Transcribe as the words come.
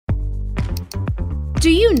Do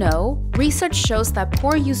you know? Research shows that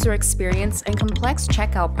poor user experience and complex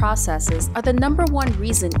checkout processes are the #1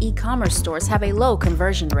 reason e-commerce stores have a low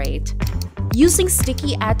conversion rate. Using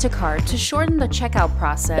Sticky Add to Cart to shorten the checkout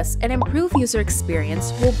process and improve user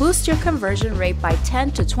experience will boost your conversion rate by 10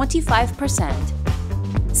 to 25%.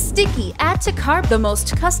 Sticky Add to Cart, the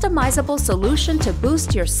most customizable solution to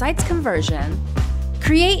boost your site's conversion.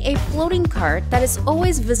 Create a floating cart that is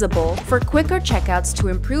always visible for quicker checkouts to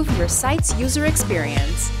improve your site's user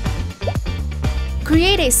experience.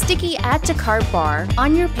 Create a sticky Add to Cart bar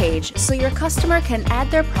on your page so your customer can add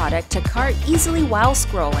their product to cart easily while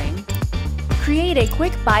scrolling. Create a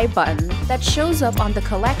quick buy button that shows up on the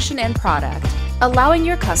collection and product, allowing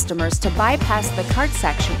your customers to bypass the cart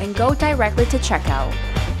section and go directly to checkout.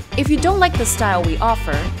 If you don't like the style we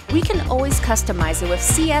offer, we can always customize it with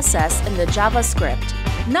CSS and the JavaScript.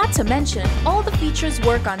 Not to mention, all the features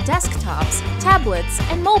work on desktops, tablets,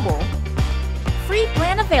 and mobile. Free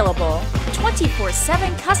plan available,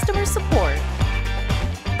 24/7 customer support.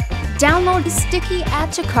 Download Sticky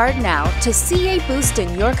Add to Cart now to see a boost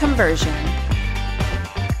in your conversion.